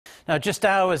Now, just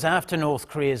hours after North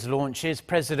Korea's launches,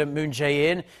 President Moon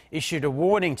Jae-in issued a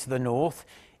warning to the North.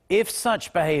 If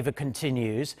such behavior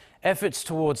continues, efforts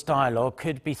towards dialogue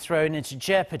could be thrown into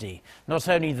jeopardy. Not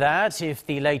only that, if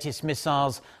the latest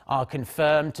missiles are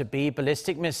confirmed to be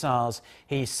ballistic missiles,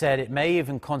 he said it may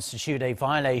even constitute a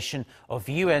violation of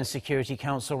UN Security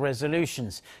Council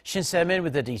resolutions. Shin Se-min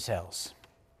with the details.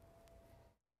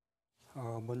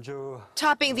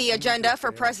 Topping the agenda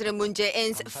for President Moon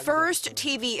Jae-in's first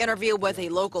TV interview with a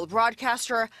local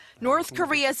broadcaster, North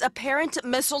Korea's apparent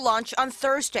missile launch on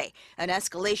Thursday, an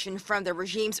escalation from the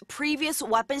regime's previous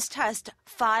weapons test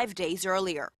 5 days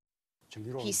earlier.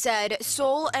 He said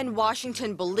Seoul and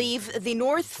Washington believe the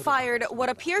North fired what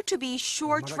appear to be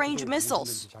short-range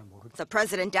missiles. The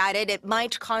president added it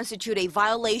might constitute a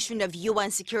violation of UN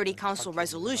Security Council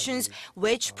resolutions,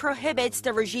 which prohibits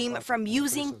the regime from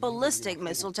using ballistic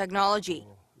missile technology.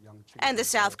 And the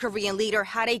South Korean leader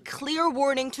had a clear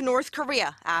warning to North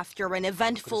Korea after an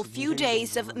eventful few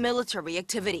days of military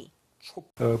activity.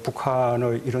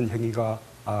 북한의 이런 행위가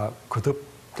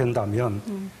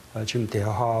거듭된다면 지금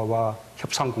대화와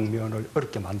협상 국면을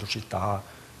어렵게 만들 수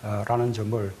있다라는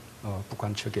점을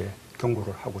북한 측에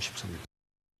경고를 하고 싶습니다.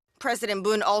 President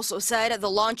Moon also said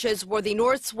the launches were the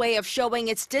North's way of showing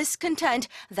its discontent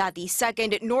that the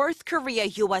second North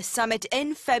Korea-U.S. summit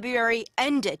in February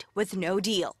ended with no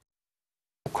deal.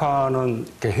 북한은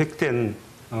계획된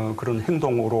그런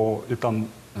행동으로 일단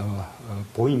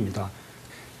보입니다.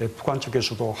 북한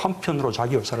측에서도 한편으로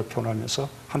자기 의사를 표현하면서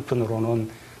한편으로는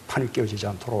판이 깨어지지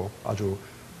않도록 아주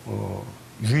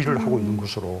유의를 하고 있는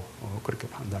것으로 그렇게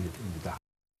판단이 됩니다.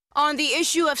 On the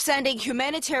issue of sending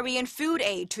humanitarian food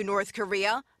aid to North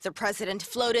Korea, the president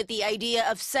floated the idea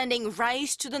of sending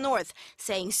rice to the north,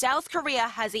 saying South Korea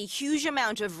has a huge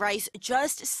amount of rice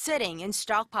just sitting in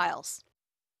stockpiles.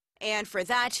 And for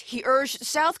that, he urged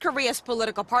South Korea's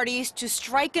political parties to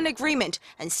strike an agreement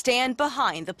and stand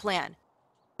behind the plan.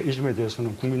 이 점에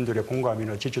대해서는 국민들의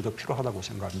공감이나 지지도 필요하다고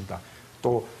생각합니다.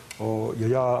 또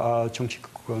여야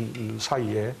정치권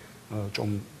사이에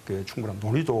좀 충분한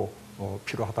논의도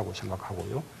필요하다고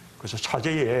생각하고요. 그래서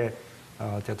차제에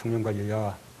대통령과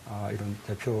여야 이런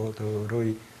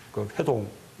대표들의 그 회동이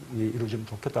이루어지면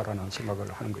좋겠다라는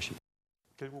생각을 하는 것입니다.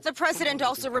 The president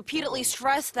also repeatedly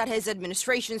stressed that his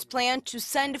administration's plan to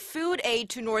send food aid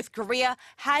to North Korea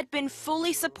had been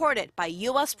fully supported by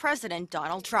U.S. President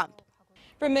Donald Trump.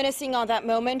 Reminiscing on that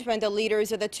moment when the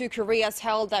leaders of the two Koreas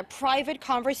held that private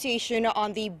conversation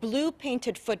on the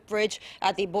blue-painted footbridge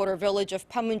at the border village of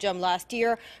Panmunjom last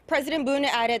year, President Moon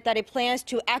added that it plans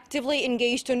to actively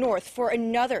engage the North for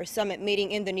another summit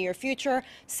meeting in the near future,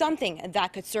 something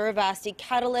that could serve as the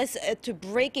catalyst to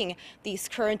breaking this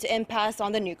current impasse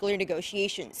on the nuclear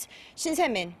negotiations. Shin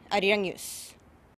Se-min, Arirang News.